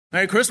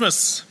Merry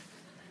Christmas.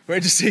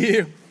 Great to see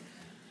you.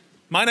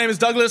 My name is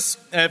Douglas.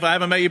 If I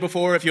haven't met you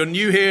before, if you're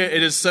new here,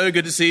 it is so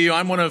good to see you.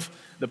 I'm one of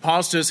the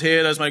pastors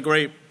here. That's my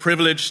great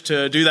privilege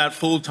to do that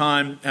full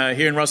time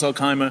here in Ras Al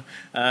Khaimah.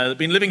 I've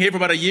been living here for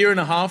about a year and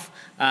a half,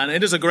 and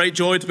it is a great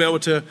joy to be able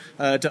to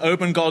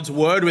open God's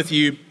Word with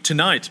you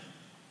tonight.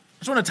 I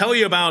just want to tell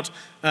you about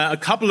a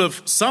couple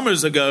of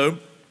summers ago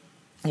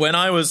when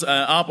I was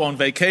up on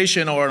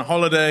vacation or on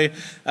holiday,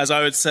 as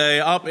I would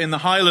say, up in the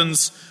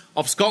Highlands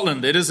of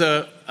Scotland. It is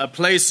a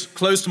place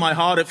close to my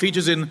heart. It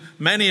features in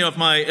many of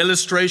my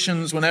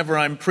illustrations whenever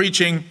I'm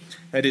preaching.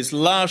 It is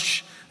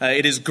lush,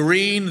 it is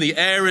green, the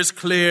air is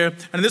clear,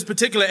 and in this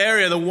particular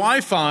area the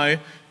Wi-Fi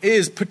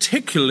is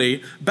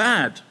particularly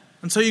bad.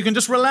 And so you can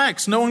just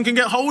relax. No one can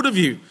get hold of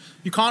you.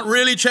 You can't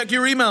really check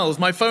your emails.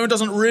 My phone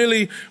doesn't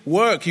really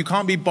work. You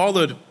can't be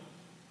bothered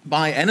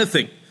by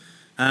anything.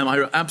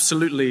 I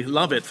absolutely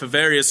love it for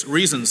various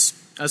reasons.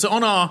 So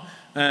on our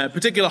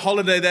particular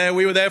holiday there,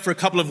 we were there for a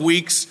couple of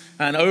weeks,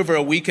 and over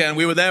a weekend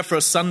we were there for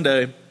a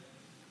Sunday.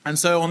 And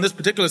so on this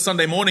particular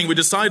Sunday morning we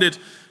decided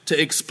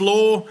to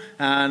explore,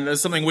 and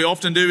as something we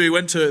often do, we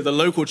went to the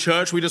local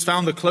church. We just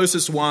found the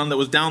closest one that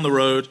was down the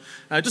road,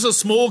 just a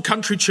small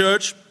country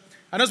church.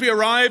 And as we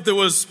arrived, there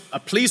was a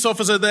police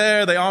officer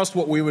there. They asked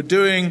what we were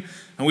doing,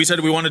 and we said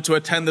we wanted to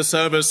attend the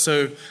service,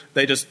 so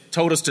they just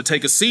told us to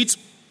take a seat.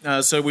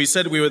 So we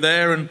said we were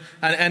there,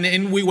 and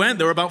in we went.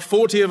 There were about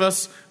 40 of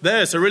us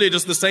there, so really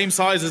just the same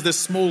size as this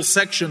small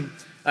section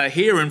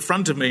here in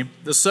front of me.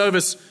 The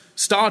service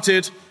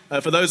started,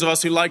 for those of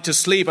us who like to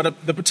sleep,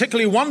 at the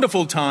particularly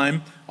wonderful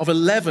time of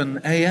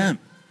 11 a.m.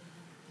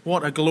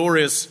 What a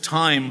glorious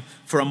time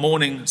for a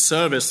morning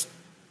service.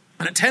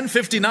 And at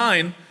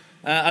 10:59,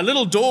 a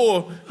little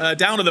door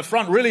down at the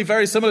front, really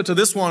very similar to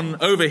this one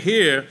over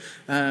here,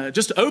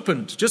 just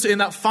opened, just in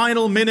that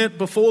final minute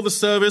before the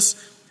service.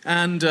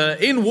 And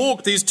in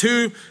walked these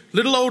two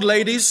little old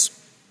ladies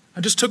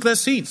and just took their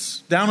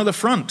seats down at the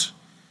front.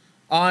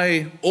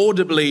 I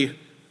audibly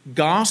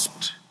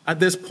gasped at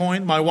this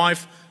point. My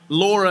wife,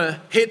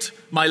 Laura, hit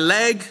my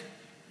leg.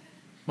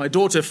 My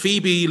daughter,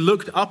 Phoebe,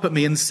 looked up at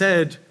me and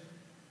said,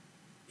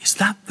 "Is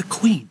that the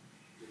Queen?"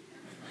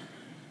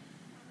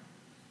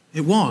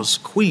 It was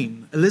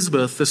Queen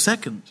Elizabeth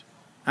II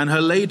and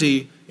her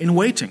lady in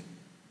waiting.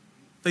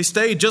 They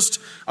stayed just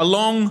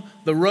along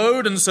the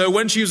road, and so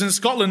when she was in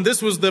Scotland,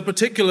 this was the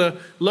particular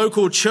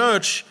local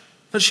church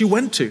that she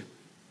went to.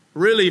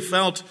 Really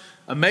felt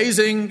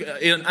amazing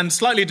and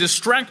slightly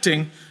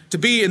distracting to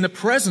be in the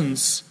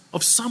presence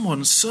of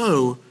someone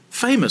so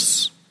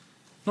famous.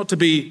 Not to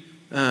be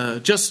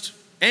just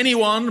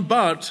anyone,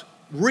 but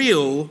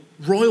real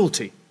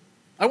royalty.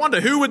 I wonder,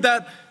 who would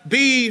that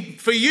be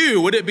for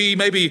you? Would it be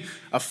maybe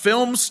a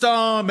film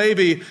star,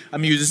 maybe a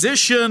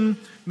musician,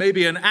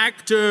 maybe an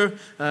actor,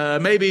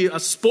 maybe a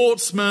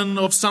sportsman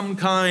of some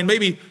kind,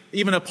 maybe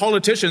even a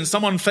politician,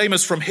 someone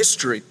famous from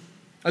history?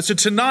 So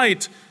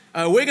tonight,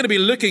 we're going to be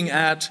looking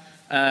at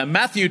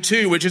Matthew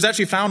 2, which is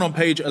actually found on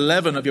page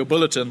 11 of your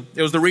bulletin.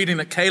 It was the reading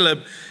that Caleb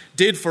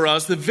did for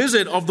us, the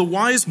visit of the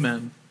wise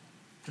men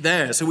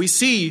there. So we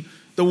see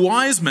the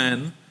wise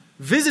men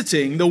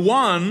visiting the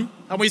one,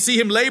 and we see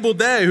him labeled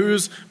there,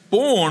 who's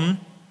born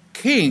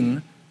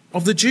King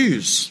of the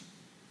Jews.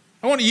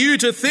 I want you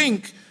to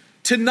think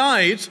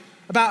tonight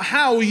about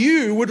how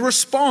you would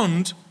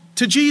respond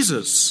to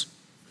Jesus.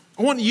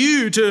 I want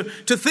you to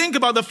think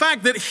about the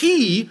fact that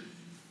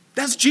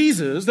that's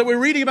Jesus, that we're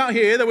reading about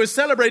here, that we're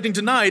celebrating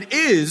tonight,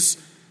 is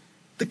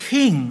the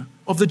King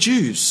of the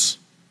Jews.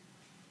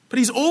 But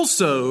he's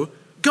also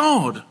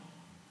God.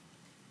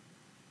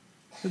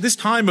 At this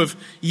time of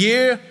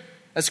year,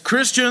 as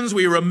Christians,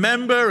 we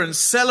remember and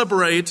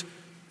celebrate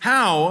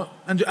how,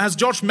 and as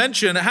Josh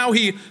mentioned, how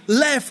he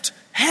left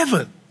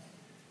heaven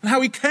and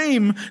how he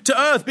came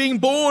to earth, being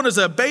born as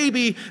a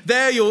baby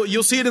there.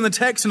 You'll see it in the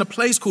text, in a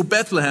place called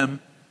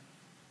Bethlehem.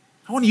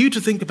 I want you to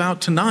think about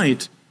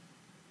tonight,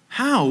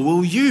 how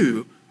will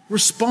you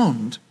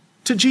respond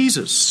to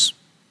Jesus?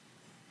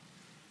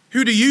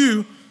 Who do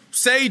you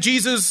say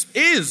Jesus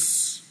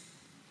is?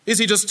 Is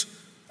he just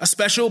a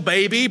special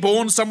baby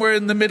born somewhere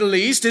in the Middle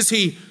East? Is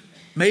he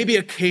maybe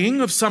a king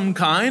of some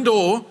kind,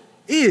 or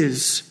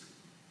is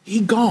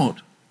he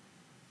God?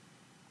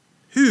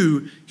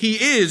 Who he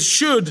is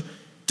should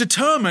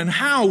determine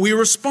how we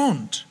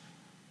respond.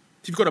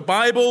 If you've got a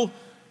Bible,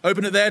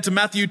 open it there to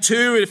Matthew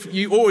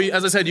 2. Or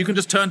as I said, you can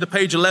just turn to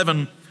page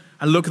 11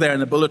 and look there in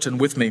the bulletin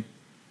with me.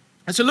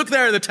 And so look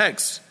there at the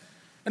text,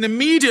 and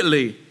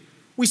immediately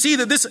we see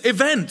that this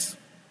event,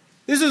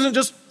 this isn't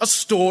just a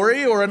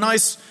story or a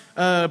nice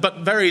but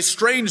very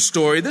strange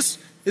story. This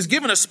is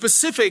given a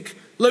specific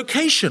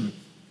location.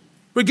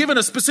 We're given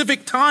a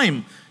specific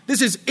time.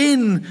 This is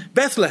in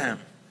Bethlehem.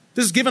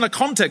 This is given a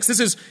context.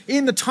 This is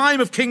in the time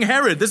of King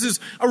Herod. This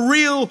is a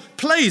real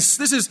place.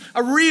 This is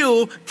a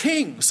real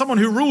king, someone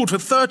who ruled for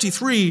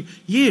 33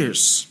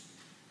 years.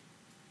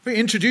 We're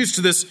introduced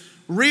to this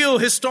real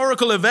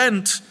historical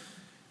event.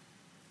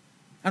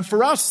 And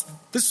for us,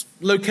 this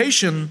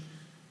location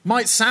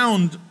might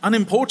sound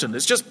unimportant.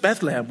 It's just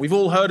Bethlehem. We've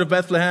all heard of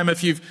Bethlehem.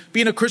 If you've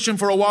been a Christian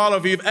for a while, or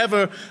if you've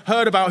ever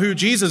heard about who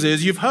Jesus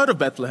is, you've heard of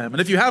Bethlehem. And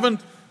if you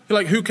haven't, you're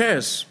like, who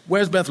cares?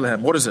 Where's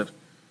Bethlehem? What is it?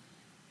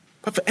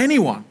 But for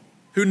anyone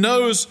who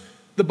knows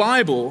the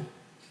Bible,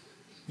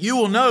 you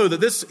will know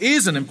that this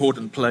is an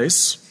important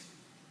place.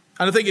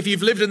 And I think if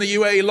you've lived in the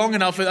UAE long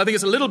enough, I think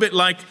it's a little bit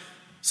like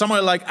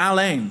somewhere like Al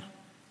Ain.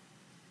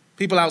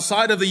 People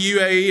outside of the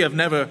UAE have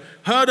never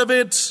heard of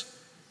it,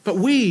 but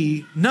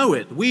we know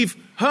it. We've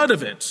heard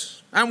of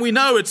it. And we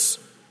know it's,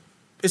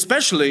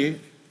 especially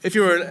if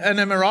you're an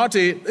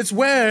Emirati, it's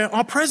where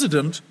our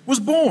president was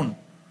born.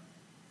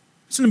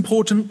 It's an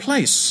important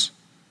place.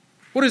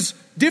 What is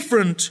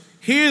different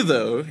here,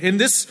 though, in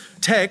this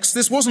text,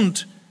 this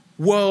wasn't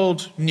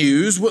world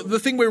news. The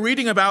thing we're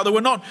reading about, there were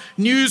not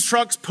news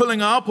trucks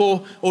pulling up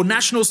or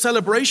national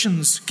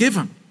celebrations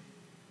given.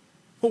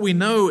 What we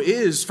know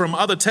is from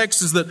other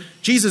texts is that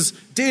Jesus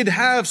did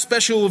have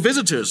special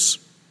visitors.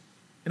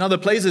 In other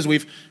places,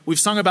 we've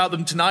sung about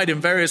them tonight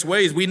in various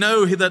ways. We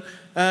know that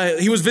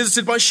he was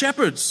visited by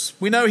shepherds.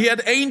 We know he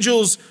had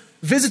angels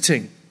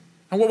visiting.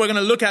 And what we're going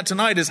to look at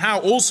tonight is how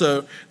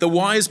also the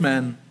wise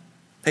men,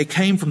 they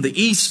came from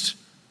the east.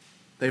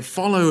 They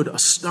followed a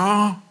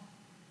star.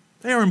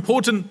 They are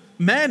important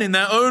men in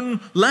their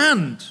own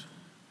land.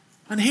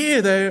 And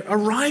here they're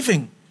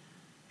arriving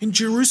in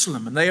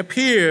Jerusalem, and they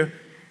appear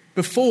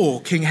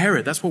before King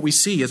Herod. That's what we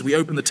see as we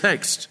open the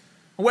text.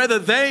 Whether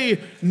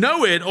they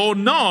know it or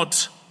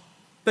not,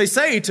 they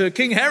say to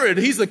King Herod,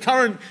 he's the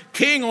current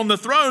king on the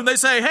throne, they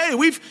say, hey,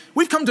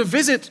 we've come to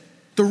visit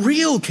the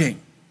real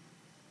king.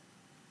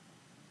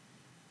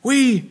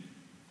 We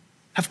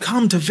have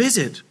come to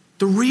visit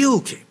the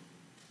real king.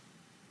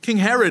 King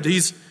Herod,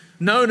 he's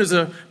known as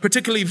a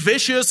particularly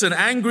vicious and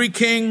angry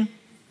king.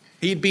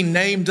 He'd been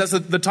named as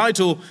the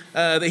title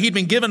that he'd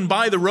been given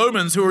by the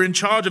Romans who were in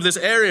charge of this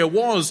area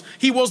was.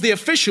 He was the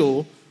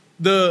official,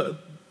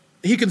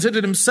 he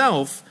considered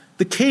himself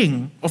the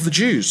king of the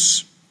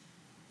Jews.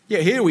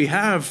 Yet here we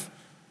have,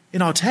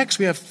 in our text,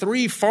 we have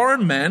 3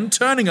 foreign men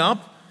turning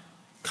up,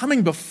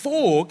 coming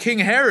before King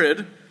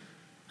Herod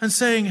and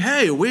saying,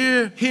 hey,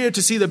 we're here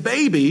to see the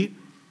baby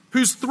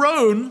whose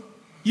throne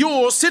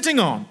you're sitting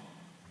on.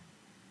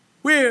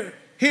 We're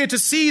here to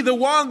see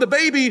the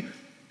baby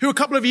who a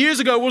couple of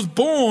years ago was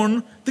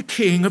born the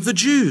King of the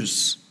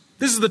Jews.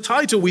 This is the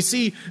title we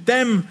see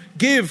them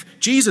give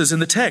Jesus in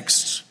the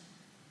text.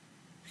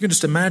 You can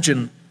just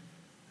imagine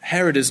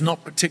Herod is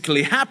not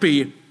particularly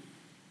happy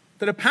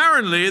that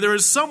apparently there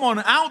is someone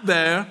out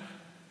there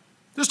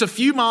just a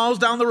few miles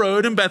down the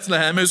road in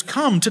Bethlehem who's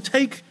come to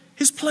take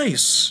his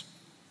place.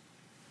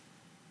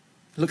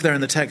 Look there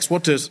in the text.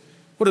 What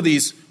do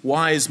these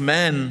wise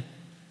men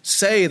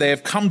say they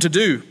have come to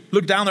do?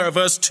 Look down there at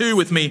verse 2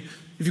 with me.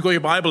 If you've got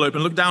your Bible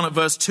open, look down at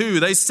verse 2.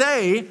 They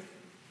say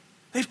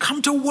they've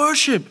come to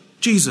worship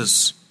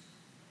Jesus.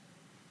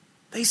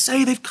 They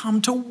say they've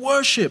come to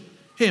worship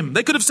him.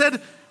 They could have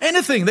said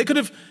anything. They could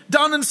have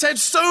done and said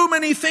so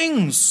many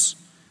things.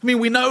 I mean,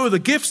 we know the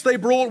gifts they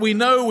brought. We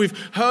know we've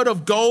heard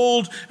of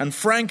gold and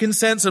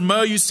frankincense and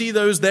myrrh. You see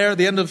those there at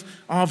the end of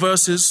our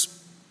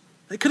verses.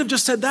 They could have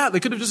just said that.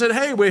 They could have just said,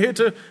 hey, we're here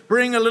to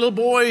bring a little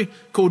boy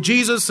called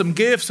Jesus some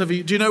gifts. Do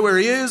you know where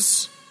he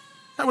is?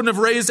 That wouldn't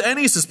have raised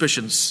any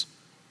suspicions.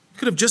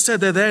 Could have just said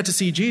they're there to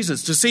see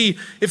Jesus, to see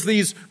if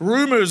these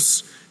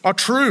rumors are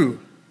true,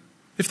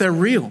 if they're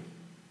real.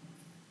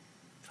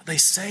 But they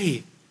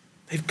say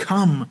they've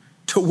come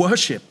to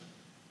worship.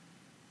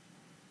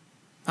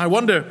 I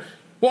wonder,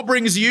 what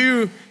brings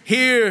you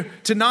here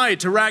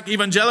tonight to Rack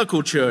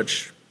Evangelical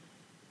Church?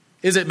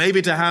 Is it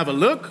maybe to have a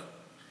look?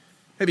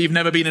 Maybe you've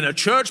never been in a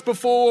church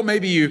before.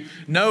 Maybe you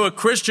know a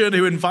Christian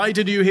who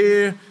invited you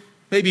here.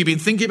 Maybe you've been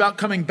thinking about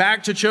coming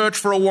back to church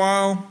for a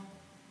while.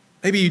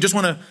 Maybe you just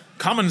want to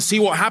come and see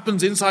what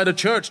happens inside a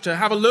church, to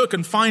have a look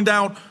and find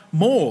out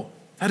more.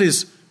 That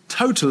is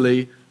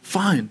totally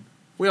fine.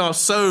 We are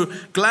so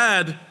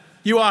glad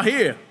you are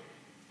here.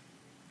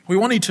 We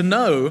want you to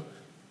know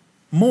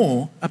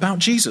more about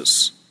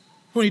Jesus.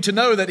 We want you to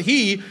know that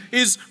he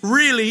is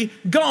really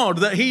God,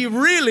 that he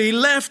really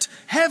left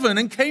heaven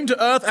and came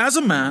to earth as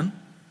a man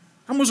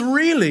and was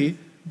really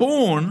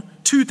born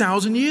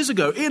 2,000 years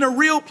ago in a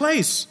real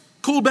place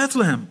called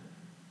Bethlehem.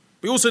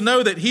 We also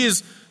know that he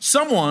is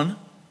someone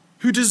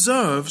who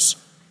deserves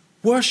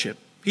worship.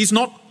 He's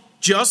not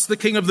just the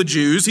King of the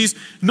Jews. He's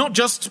not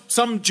just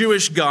some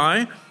Jewish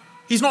guy.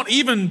 He's not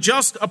even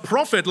just a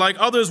prophet like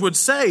others would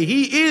say.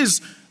 He is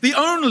the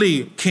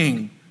only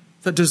king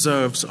that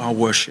deserves our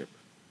worship.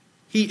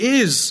 He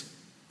is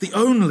the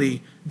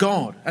only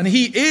God, and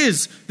he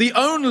is the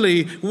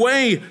only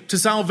way to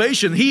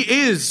salvation.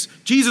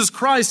 Jesus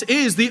Christ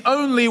is the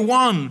only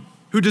one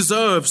who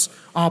deserves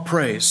our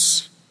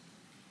praise.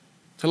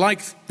 So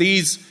like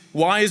these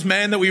wise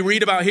men that we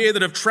read about here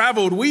that have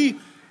traveled,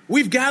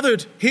 we've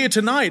gathered here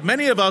tonight.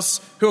 Many of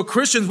us who are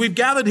Christians, we've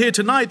gathered here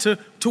tonight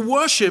to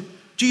worship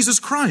Jesus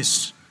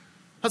Christ.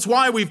 That's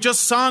why we've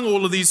just sung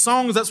all of these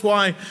songs. That's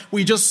why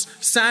we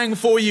just sang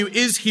for you,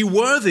 Is He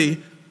Worthy?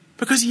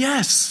 Because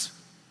yes,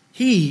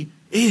 he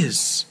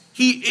is.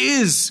 He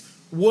is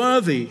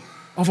worthy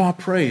of our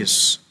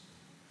praise.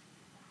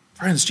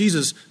 Friends,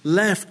 Jesus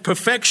left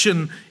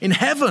perfection in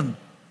heaven,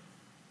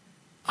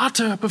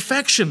 utter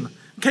perfection,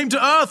 came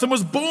to earth and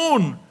was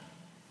born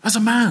as a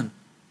man.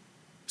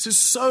 This is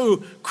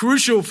so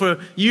crucial for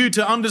you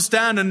to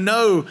understand and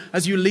know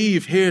as you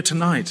leave here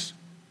tonight.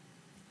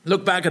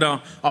 Look back at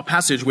our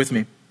passage with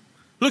me.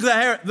 Look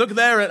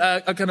there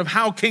at kind of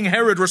how King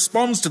Herod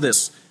responds to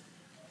this.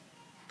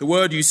 The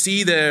word you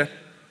see there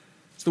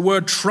is the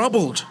word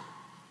troubled.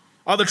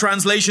 Other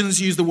translations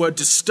use the word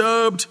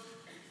disturbed.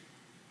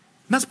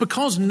 And that's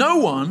because no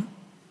one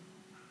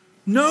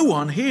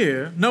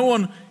here, no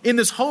one in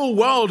this whole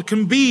world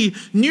can be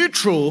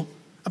neutral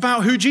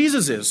about who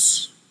Jesus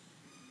is.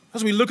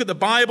 As we look at the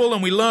Bible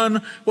and we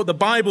learn what the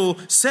Bible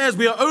says,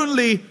 we are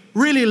only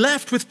really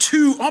left with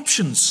two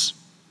options.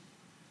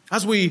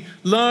 As we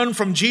learn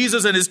from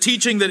Jesus and his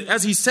teaching that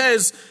as he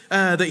says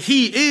that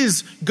he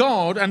is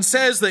God and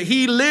says that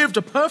he lived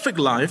a perfect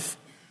life,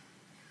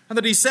 and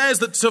that he says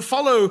that to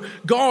follow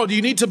God,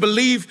 you need to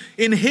believe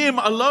in him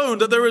alone,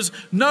 that there is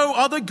no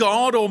other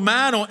God or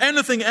man or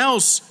anything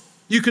else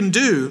you can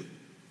do,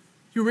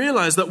 you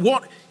realize that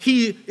what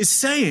he is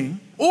saying,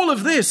 all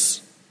of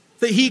this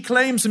that he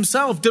claims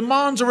himself,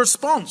 demands a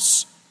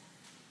response.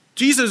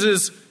 Jesus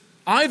is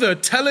either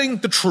telling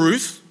the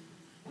truth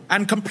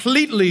and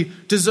completely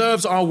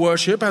deserves our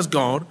worship as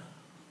God,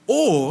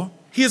 or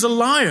he is a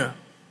liar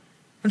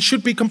and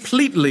should be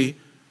completely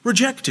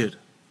rejected.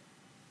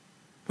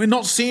 We're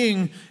not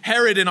seeing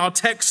Herod in our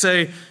text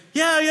say,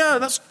 yeah,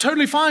 that's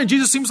totally fine.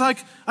 Jesus seems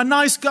like a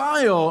nice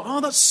guy. Or,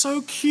 oh, that's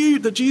so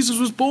cute that Jesus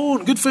was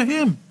born. Good for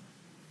him.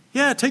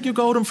 Yeah, take your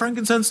gold and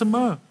frankincense and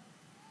myrrh.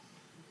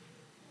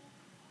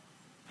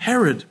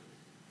 Herod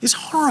is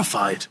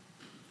horrified.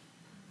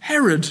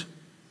 Herod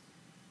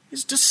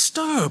is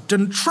disturbed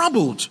and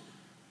troubled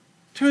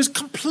to his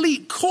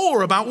complete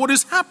core about what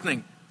is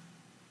happening.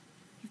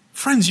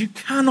 Friends, you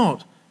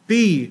cannot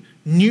be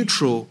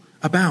neutral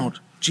about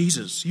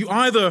Jesus. You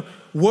either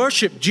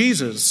worship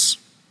Jesus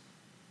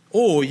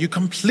or you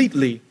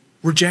completely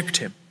reject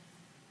him.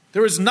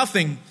 There is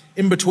nothing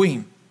in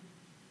between.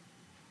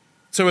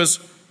 So as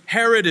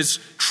Herod is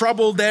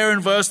troubled there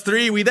in verse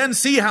 3, we then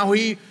see how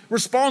he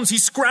responds. He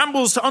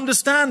scrambles to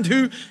understand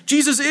who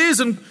Jesus is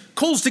and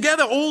calls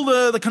together all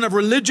the kind of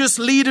religious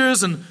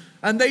leaders and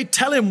they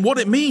tell him what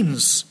it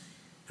means.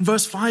 In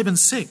verse 5 and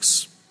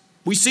 6,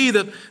 we see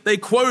that they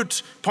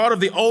quote part of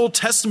the Old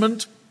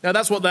Testament. Now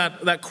that's what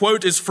that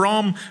quote is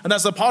from, and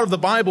that's a part of the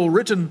Bible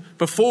written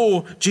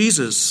before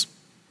Jesus.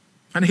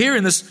 And here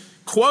in this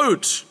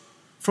quote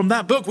from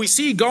that book, we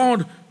see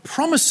God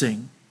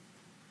promising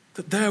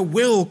that there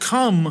will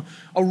come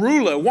a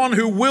ruler, one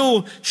who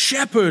will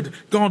shepherd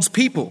God's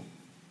people,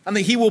 and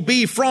that he will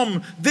be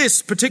from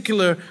this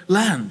particular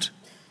land.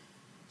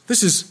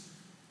 This is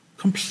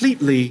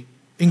completely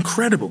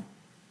incredible.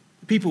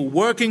 People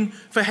working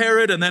for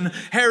Herod, and then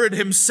Herod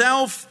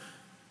himself.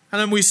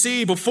 And then we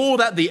see before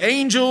that the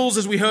angels,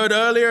 as we heard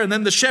earlier, and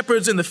then the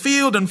shepherds in the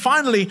field. And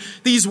finally,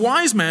 these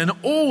wise men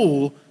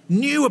all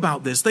knew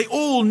about this. They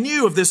all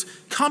knew of this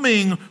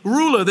coming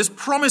ruler, this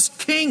promised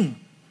king,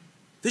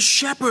 this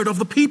shepherd of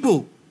the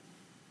people.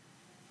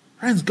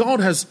 Friends, God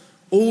has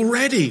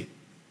already,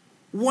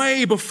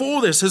 way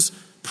before this, has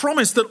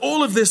promised that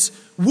all of this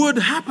would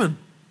happen.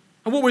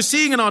 And what we're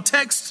seeing in our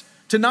text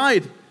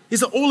tonight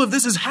is that all of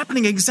this is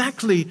happening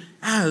exactly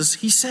as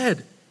he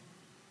said.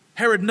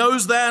 Herod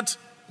knows that.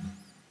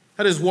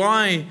 That is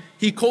why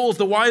he calls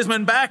the wise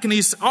men back and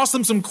he's asked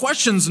them some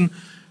questions and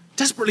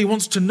desperately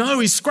wants to know.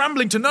 He's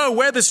scrambling to know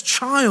where this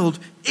child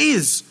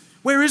is.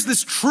 Where is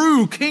this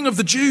true King of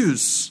the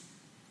Jews?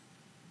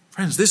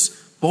 Friends, this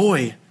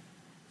boy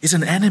is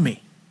an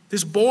enemy.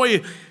 This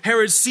boy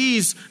Herod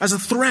sees as a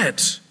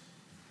threat.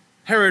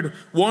 Herod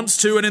wants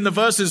to, and in the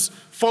verses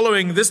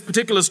following this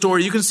particular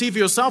story, you can see for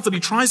yourself that he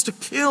tries to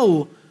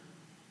kill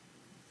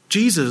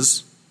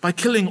Jesus by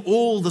killing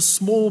all the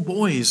small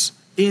boys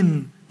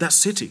in that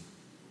city.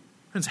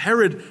 Friends,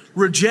 Herod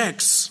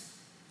rejects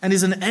and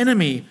is an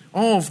enemy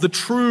of the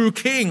true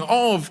King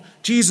of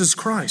Jesus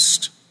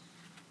Christ.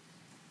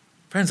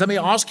 Friends, let me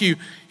ask you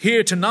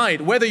here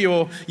tonight, whether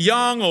you're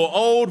young or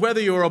old,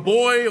 whether you're a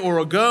boy or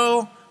a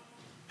girl,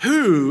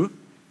 who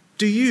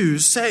do you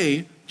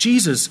say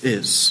Jesus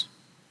is?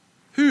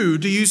 Who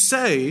do you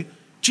say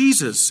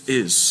Jesus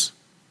is?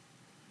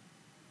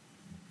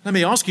 Let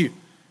me ask you,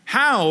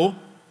 how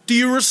do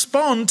you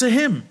respond to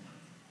him?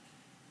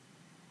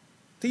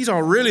 These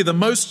are really the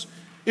most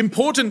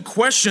important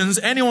questions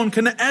anyone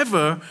can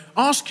ever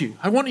ask you.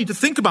 I want you to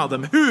think about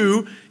them.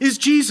 Who is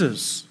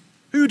Jesus?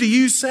 Who do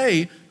you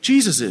say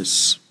Jesus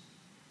is?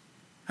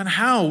 And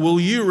how will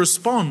you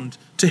respond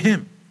to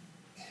him?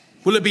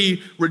 Will it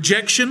be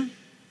rejection?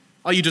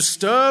 Are you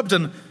disturbed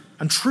and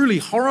truly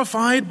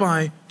horrified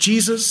by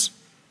Jesus?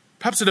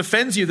 Perhaps it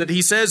offends you that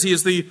he says he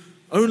is the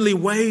only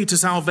way to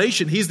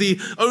salvation. He's the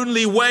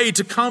only way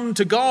to come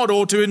to God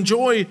or to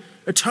enjoy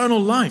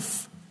eternal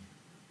life.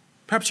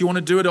 Perhaps you want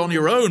to do it on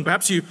your own.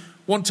 Perhaps you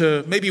want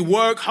to maybe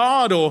work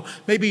hard or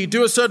maybe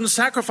do a certain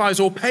sacrifice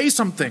or pay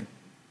something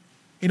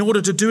in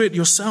order to do it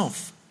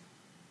yourself?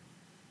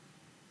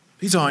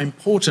 These are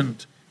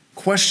important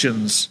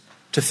questions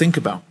to think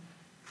about.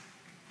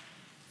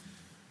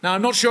 Now,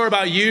 I'm not sure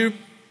about you,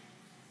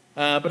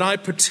 but I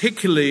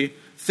particularly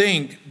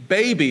think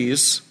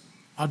babies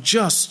are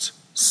just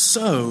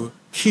so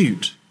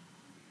cute.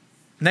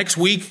 Next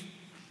week,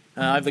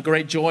 I have the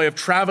great joy of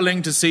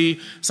traveling to see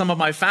some of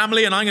my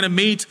family, and I'm going to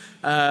meet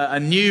a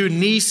new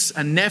niece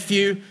and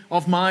nephew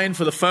of mine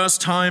for the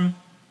first time.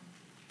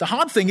 The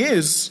hard thing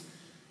is,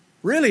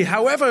 really,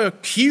 however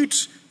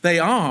cute they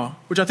are,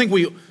 which I think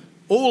we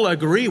all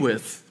agree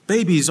with,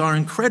 babies are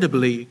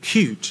incredibly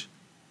cute.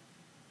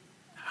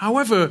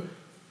 However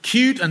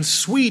cute and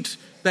sweet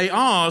they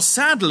are,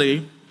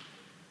 sadly,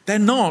 they're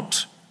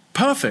not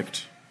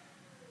perfect.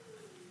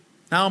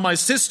 Now, my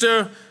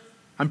sister,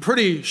 I'm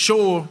pretty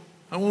sure,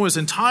 I'm almost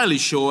entirely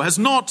sure, has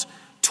not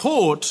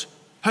taught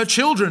her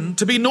children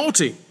to be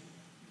naughty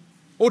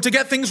or to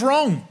get things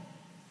wrong.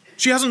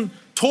 She hasn't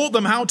taught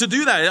them how to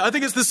do that. I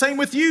think it's the same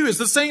with you. It's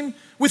the same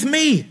with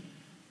me.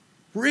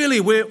 Really,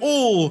 we're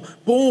all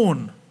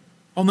born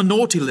on the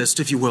naughty list,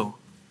 if you will.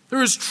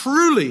 There is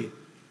truly,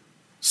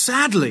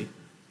 sadly,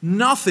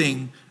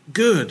 nothing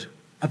good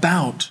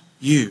about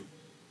you.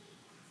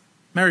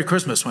 Merry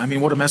Christmas. I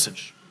mean, what a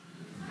message.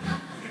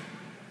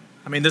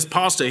 I mean, this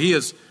pastor, he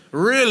has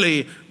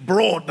really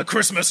brought the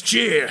Christmas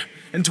cheer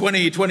in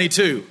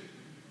 2022.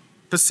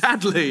 But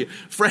sadly,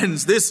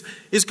 friends, this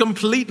is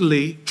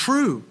completely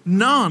true.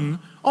 None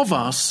of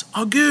us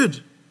are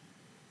good.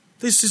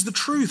 This is the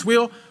truth.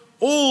 We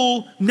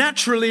all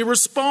naturally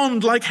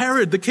respond like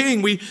Herod the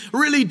king. We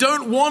really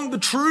don't want the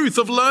truth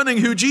of learning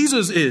who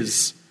Jesus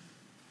is.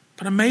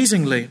 But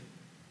amazingly,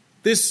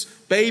 this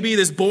baby,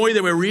 this boy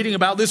that we're reading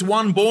about, this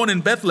one born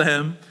in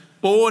Bethlehem,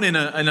 born in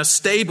a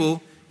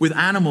stable with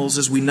animals,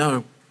 as we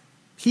know,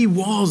 he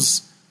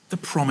was the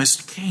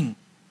promised king.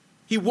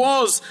 He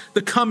was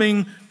the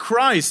coming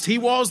Christ. He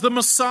was the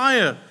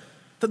Messiah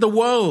that the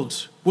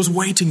world was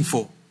waiting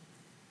for.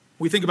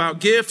 We think about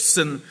gifts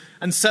and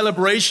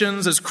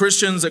celebrations as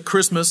Christians at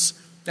Christmas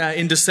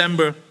in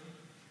December. And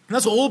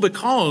that's all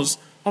because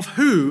of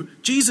who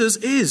Jesus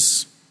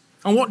is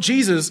and what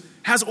Jesus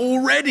has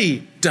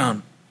already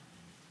done.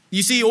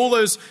 You see, all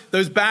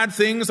those bad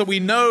things that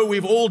we know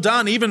we've all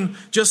done, even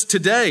just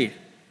today,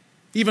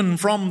 even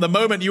from the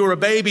moment you were a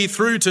baby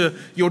through to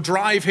your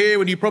drive here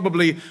when you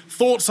probably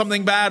thought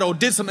something bad or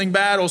did something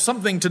bad or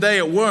something today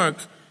at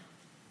work,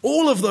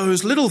 all of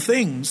those little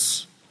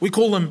things, we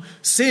call them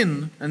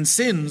sin and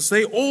sins,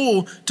 they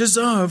all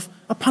deserve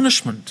a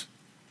punishment.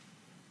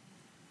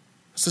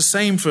 It's the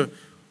same for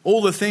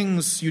all the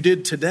things you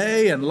did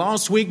today and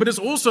last week, but it's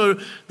also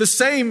the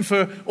same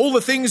for all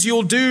the things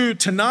you'll do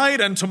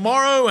tonight and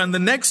tomorrow and the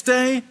next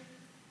day.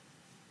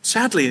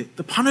 Sadly,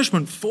 the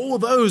punishment for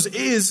those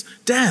is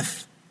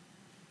death.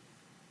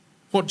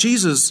 What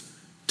Jesus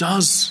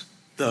does,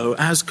 though,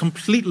 as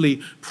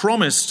completely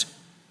promised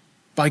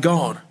by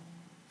God,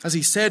 as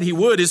he said he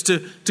would, is to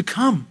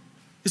come,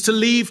 is to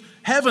leave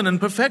heaven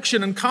and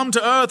perfection and come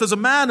to earth as a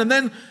man and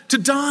then to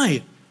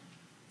die.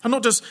 And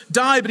not just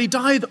die, but he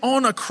died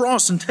on a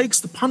cross and takes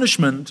the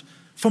punishment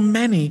for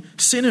many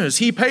sinners.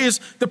 He pays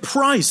the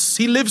price.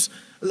 He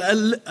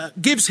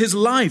gives his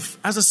life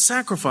as a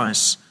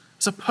sacrifice,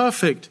 as a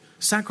perfect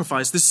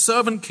sacrifice, this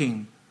servant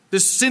king,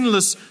 this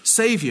sinless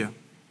savior,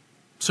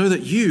 so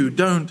that you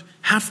don't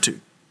have to.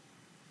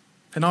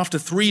 And after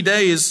 3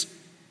 days,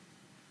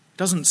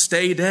 doesn't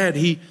stay dead.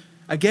 He,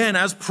 again,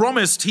 as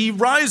promised, he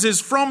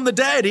rises from the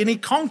dead and he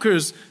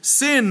conquers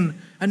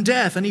sin and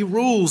death, and he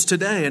rules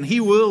today, and he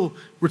will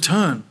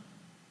return.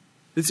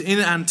 It's in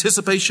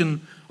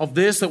anticipation of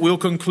this that we'll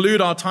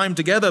conclude our time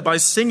together by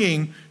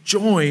singing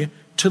Joy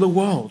to the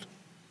World.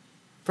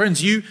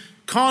 Friends, you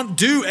can't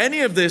do any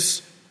of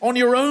this on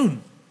your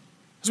own.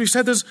 As we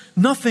said, there's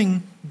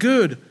nothing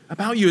good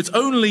about you. It's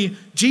only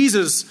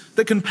Jesus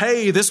that can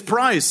pay this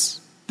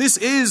price. This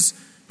is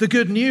the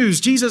good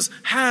news. Jesus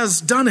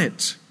has done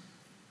it.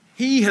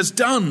 He has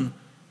done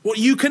what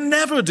you can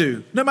never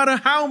do, no matter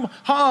how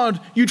hard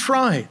you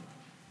try.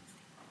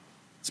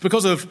 It's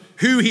because of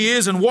who he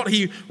is and what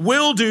he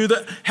will do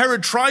that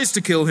Herod tries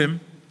to kill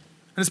him.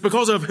 And it's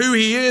because of who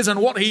he is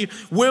and what he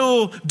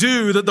will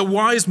do that the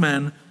wise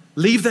men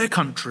leave their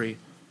country,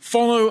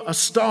 follow a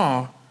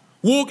star,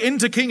 walk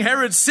into King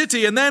Herod's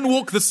city, and then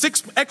walk the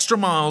 6 extra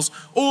miles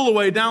all the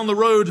way down the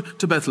road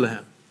to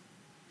Bethlehem.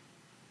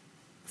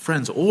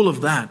 Friends, all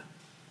of that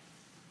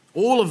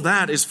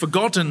is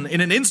forgotten in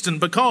an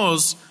instant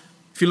because,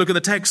 if you look at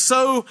the text,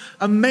 so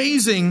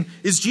amazing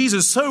is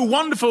Jesus, so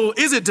wonderful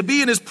is it to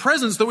be in his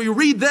presence that we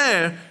read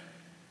there,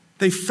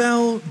 they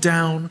fell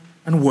down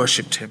and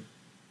worshipped him.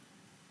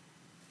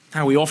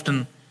 Now, we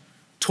often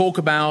talk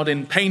about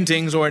in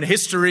paintings or in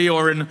history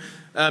or in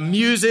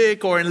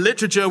music or in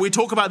literature, we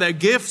talk about their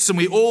gifts, and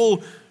we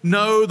all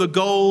know the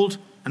gold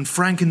and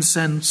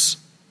frankincense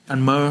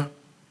and myrrh.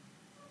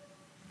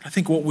 I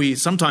think what we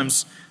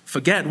sometimes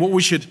forget, what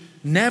we should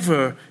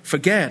never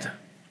forget,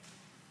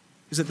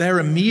 is that their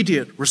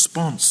immediate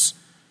response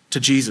to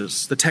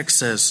Jesus, the text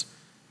says,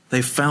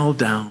 they fell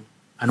down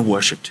and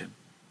worshipped him.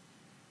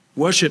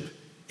 Worship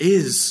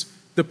is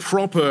the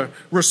proper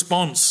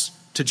response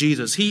to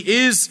Jesus. He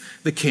is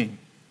the King.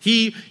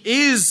 He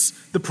is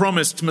the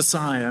promised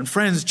Messiah. And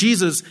friends,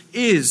 Jesus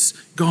is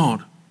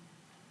God.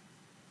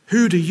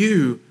 Who do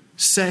you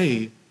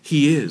say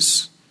he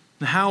is?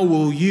 And how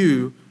will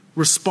you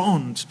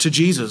respond to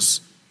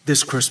Jesus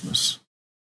this Christmas?